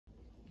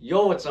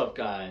Yo, what's up,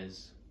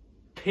 guys?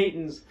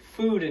 Peyton's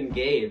Food and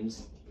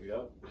Games.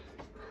 Yep.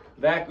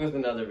 Back with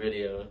another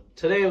video.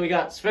 Today we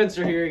got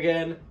Spencer here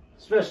again.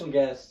 Special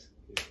guest.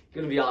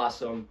 Gonna be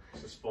awesome.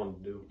 This is fun to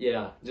do.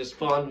 Yeah, just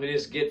fun. We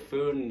just get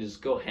food and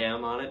just go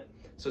ham on it.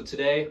 So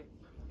today,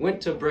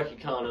 went to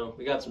ECONO.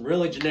 We got some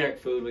really generic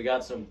food. We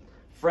got some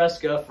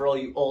Fresca for all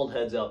you old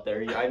heads out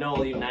there. I know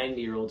all you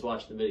 90-year-olds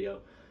watching the video.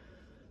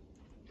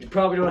 You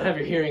probably don't have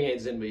your hearing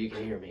aids in, but you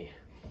can hear me.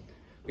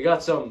 We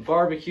got some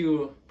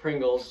barbecue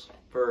Pringles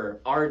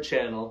for our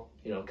channel,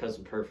 you know,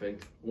 Cousin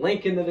Perfect.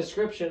 Link in the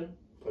description.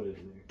 Put it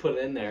in there. Put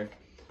it in there.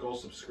 Go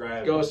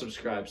subscribe. Go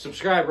subscribe.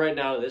 Subscribe right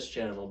now to this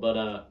channel.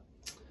 But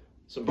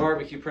some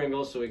barbecue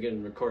Pringles so we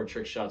can record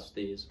trick shots with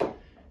these.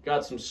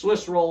 Got some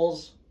Swiss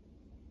rolls.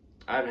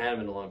 I haven't had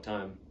them in a long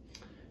time.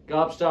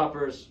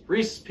 Gobstoppers,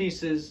 Reese's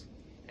Pieces,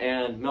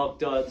 and Milk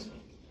Duds.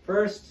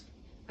 First,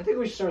 I think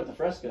we should start with the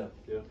Fresca.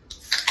 Yeah.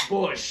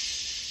 Bush.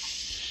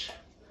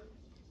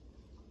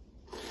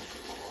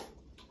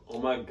 Oh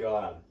my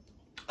god.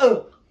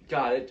 Oh,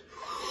 got it.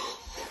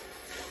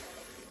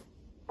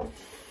 I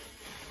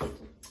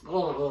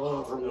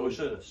wish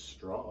I had a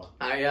straw.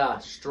 Yeah,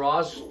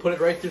 straws, put it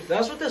right through.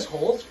 That's what this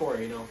hole's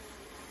for, you know.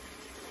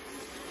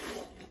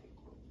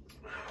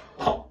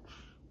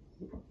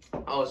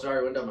 Oh,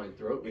 sorry, went down my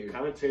throat. It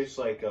kind of tastes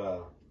like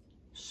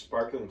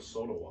sparkling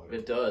soda water.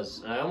 It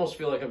does. I almost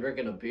feel like I'm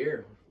drinking a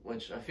beer,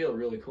 which I feel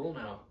really cool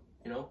now,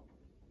 you know?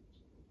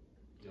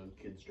 Young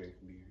kids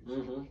drinking beers.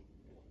 Mm-hmm.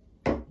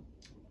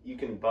 You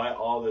can buy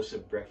all this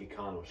at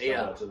ECONO.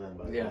 Shout out to them,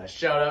 by the way.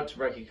 Shout out to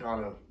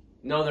ECONO.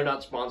 No, they're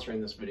not sponsoring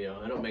this video.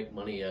 I don't make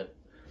money yet.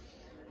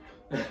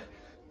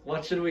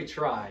 What should we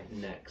try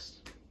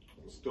next?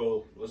 Let's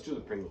do the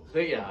Pringles.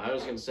 But yeah, I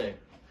was gonna say,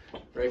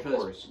 ready for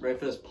this? Ready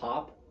for this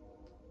pop?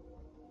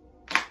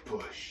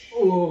 Bush.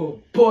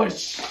 Ooh,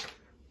 Bush.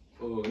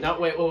 Ooh, no,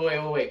 wait.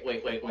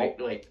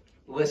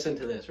 Listen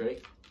to this,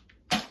 ready?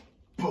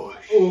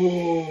 Bush.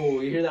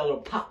 Ooh, you hear that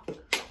little pop?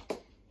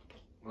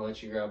 I'll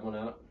let you grab one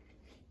out.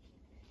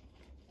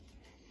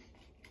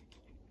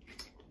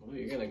 Oh,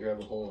 you're gonna grab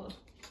a whole one.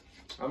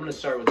 I'm gonna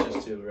start with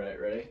just two, right?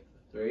 Ready?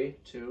 3,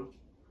 2,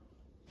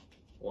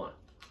 1.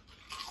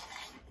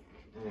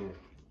 Oh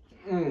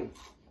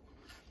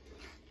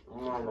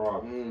my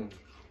god.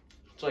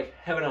 It's like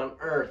heaven on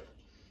earth.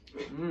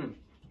 He's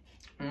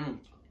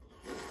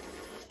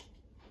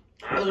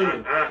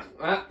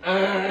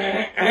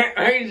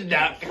a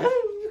duck.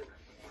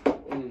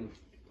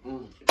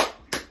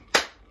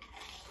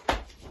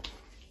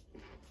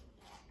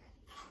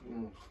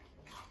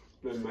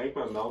 They make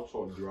my mouth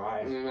so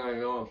dry. I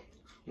know.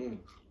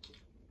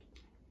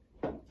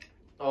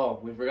 Oh,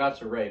 we forgot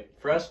to rate.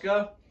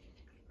 Fresca,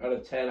 out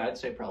of 10, I'd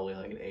say probably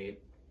like an 8.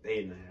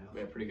 8.5.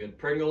 Yeah, pretty good.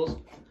 Pringles,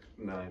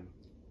 9.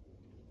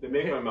 They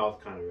make my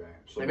mouth kind of dry.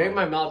 So they make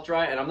my mouth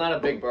dry, and I'm not a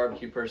big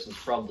barbecue person.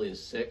 It's probably a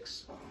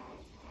 6.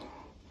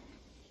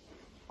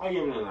 I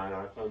give them a 9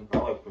 out of 10. I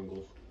like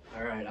Pringles.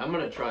 All right, I'm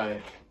gonna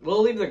try.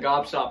 We'll leave the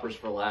Gobstoppers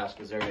for last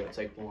because they're gonna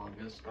take the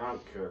longest. I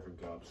don't care for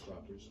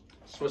Gobstoppers.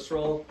 Swiss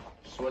roll,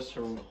 Swiss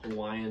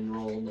Hawaiian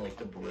roll, like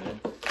the bread,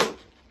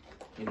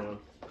 you know.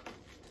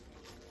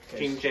 Okay.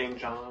 Ching chang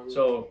chong.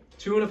 So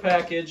 2 in a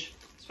package.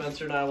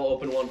 Spencer and I will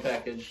open 1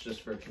 package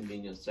just for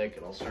convenience sake,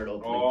 and I'll start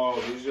opening.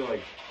 Oh, these are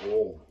like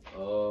old.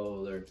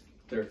 Oh,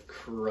 they're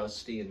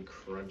crusty and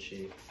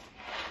crunchy.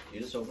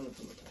 You just open it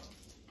from the top.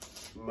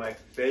 My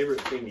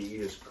favorite thing to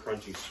eat is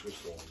crunchy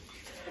Swiss rolls.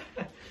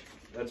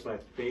 That's my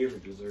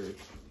favorite dessert.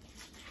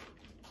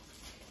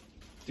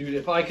 Dude,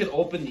 if I could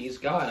open these,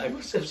 God, I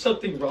must have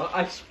something wrong.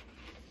 Let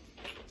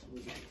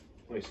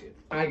me see it.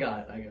 I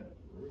got it.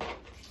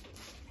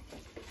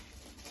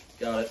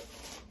 Got it.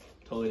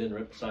 Totally didn't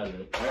rip the side of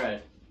it. All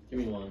right, give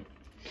me one.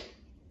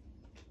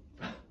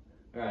 All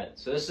right,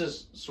 so this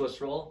is Swiss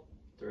roll.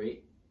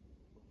 3.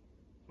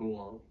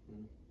 Oolong.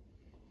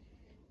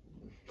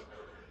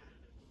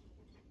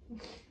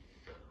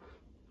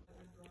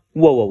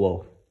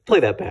 Whoa. Play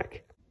that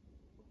back.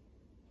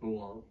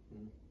 Oolong.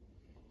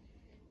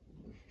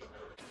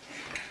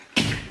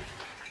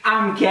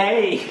 I'm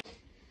gay.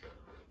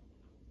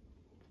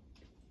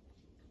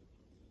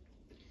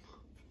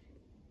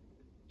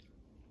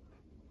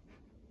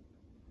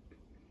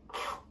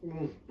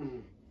 You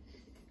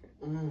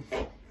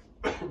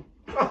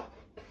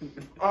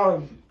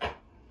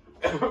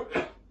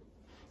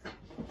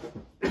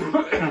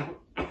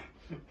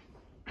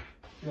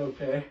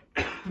okay?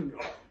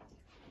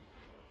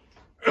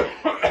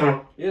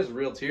 He has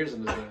real tears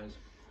in his eyes.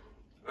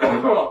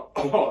 Oh,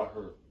 it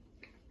hurt.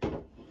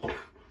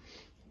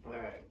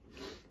 Alright.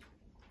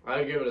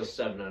 I'd give it a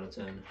 7 out of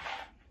 10.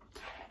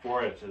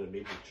 4 out of 10, it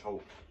made me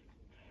choke.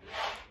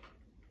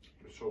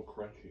 It's so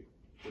crunchy.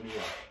 What do you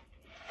got?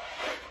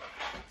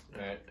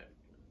 Alright.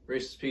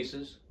 Reese's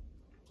Pieces.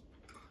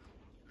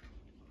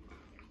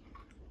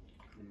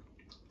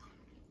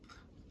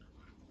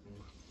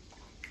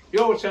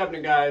 Yo, what's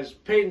happening, guys?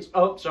 Peyton's.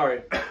 Oh,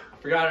 sorry.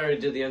 Forgot I already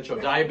did the intro.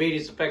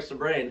 Diabetes affects the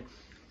brain.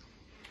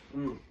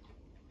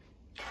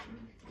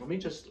 Let me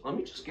just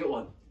get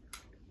one.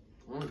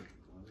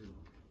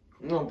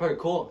 Pretty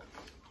cool.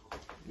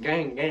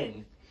 Gang,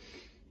 gang.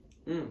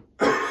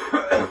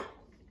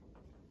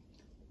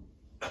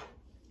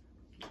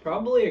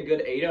 Probably a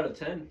good 8 out of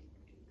 10.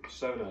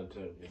 7 out of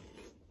 10. Yeah.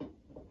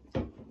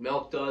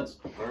 Milk Duds.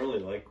 I really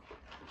like.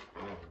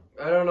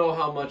 I don't know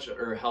how much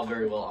or how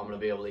very well I'm gonna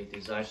be able to eat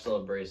these. I still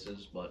have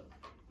braces, but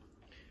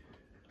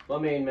my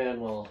main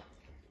man, well,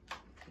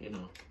 you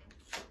know.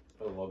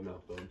 I love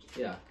milk duds.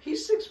 Yeah,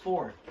 he's 6'4".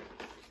 What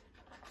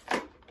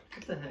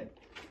the heck?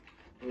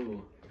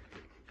 Ooh,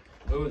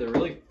 ooh, they're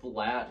really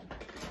flat.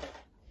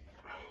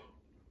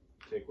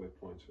 Takeaway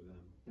points for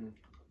them.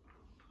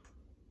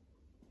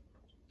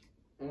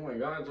 Oh my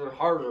god, they're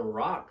hard as a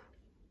rock.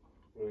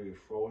 What are you,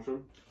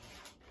 frozen?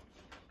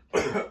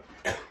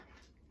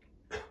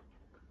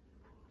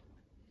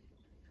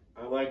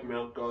 I like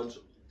milk duds.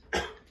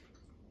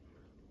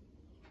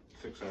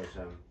 6 out of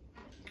 10.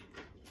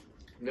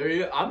 There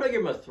you go. I'm gonna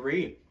give them a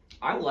 3.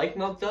 I like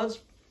Milk Duds.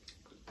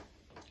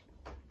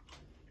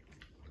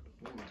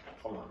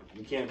 Come on,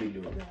 you can't be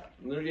doing that.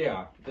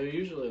 They're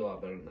usually a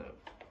lot better than that.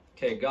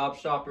 Okay,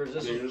 Gobstoppers.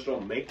 They just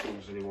don't make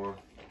things anymore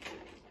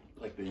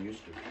like they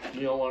used to.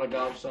 You don't want a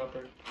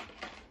Gobstopper?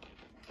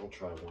 I'll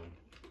try one.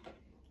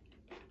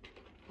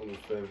 I'll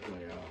just finish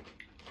my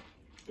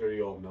dirty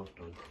old milk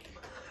dud.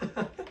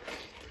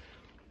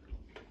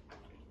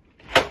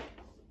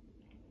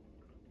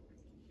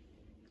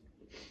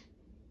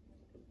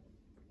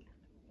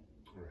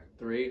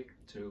 3,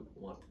 2,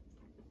 1.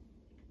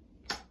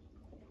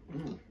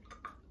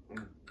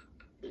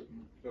 It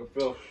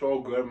feels so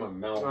good in my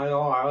mouth. I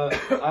know.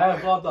 I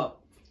thought the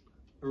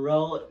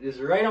roll is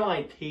right on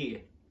my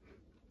teeth.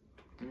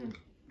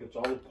 It's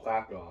all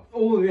clapped off.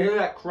 Oh, you hear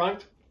that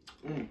crunch?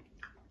 The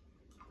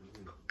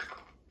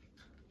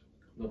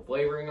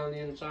flavoring on the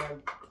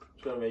inside.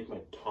 It's gonna make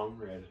my tongue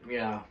red.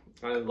 Yeah,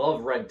 I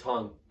love red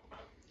tongue.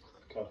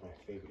 That's my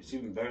favorite. It's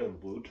even better than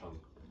blue tongue.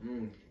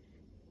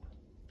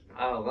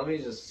 Oh, let me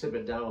just sip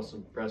it down with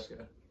some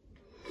Fresca.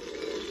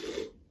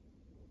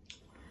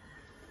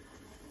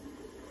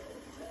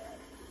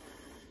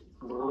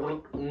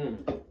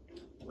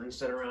 Rinse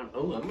that around.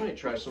 Oh, I might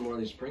try some more of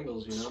these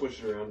Pringles, you know?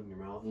 Swish it around in your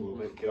mouth a little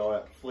bit, get all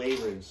that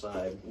flavor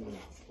inside.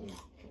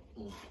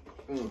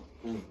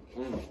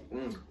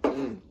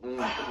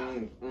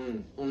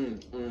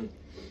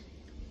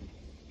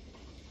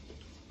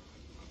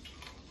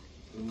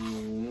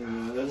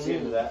 That's the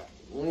end of that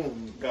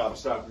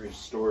Gobstoppers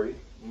story.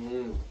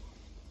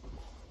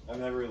 I've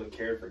never really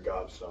cared for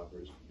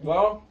Gobstoppers.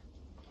 Well,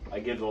 I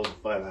give those a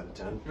 5 out of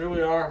 10. here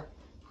we are.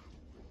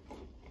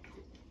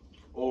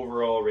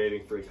 Overall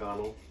rating for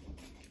ECONO,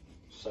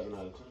 7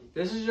 out of 10.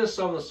 This is just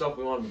some of the stuff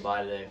we wanted to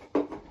buy today.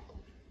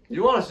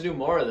 You want us to do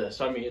more of this?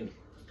 I mean,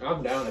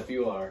 I'm down if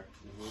you are.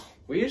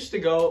 We used to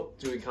go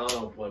to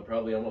ECONO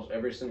probably almost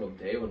every single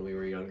day when we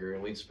were younger,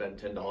 and we'd spend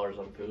 $10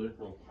 on food.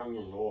 Well, I'm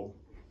years old.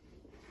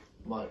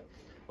 But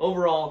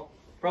overall,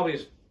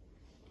 probably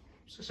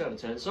 6 out of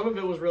 10. Some of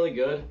it was really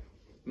good.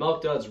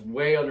 Milk Duds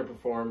way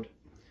underperformed.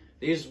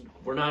 These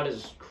were not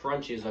as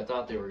crunchy as I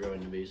thought they were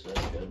going to be, so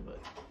that's good.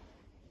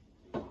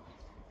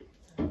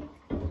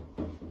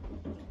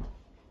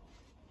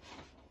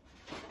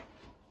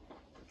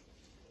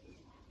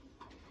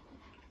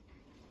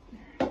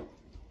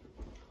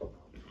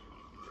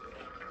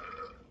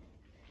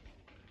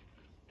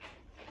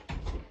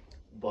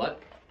 But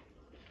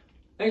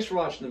thanks for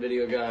watching the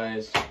video,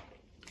 guys.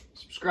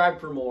 Subscribe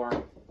for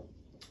more.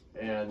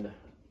 And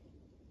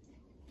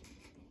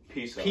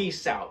Peace out.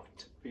 peace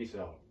out. Peace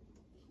out.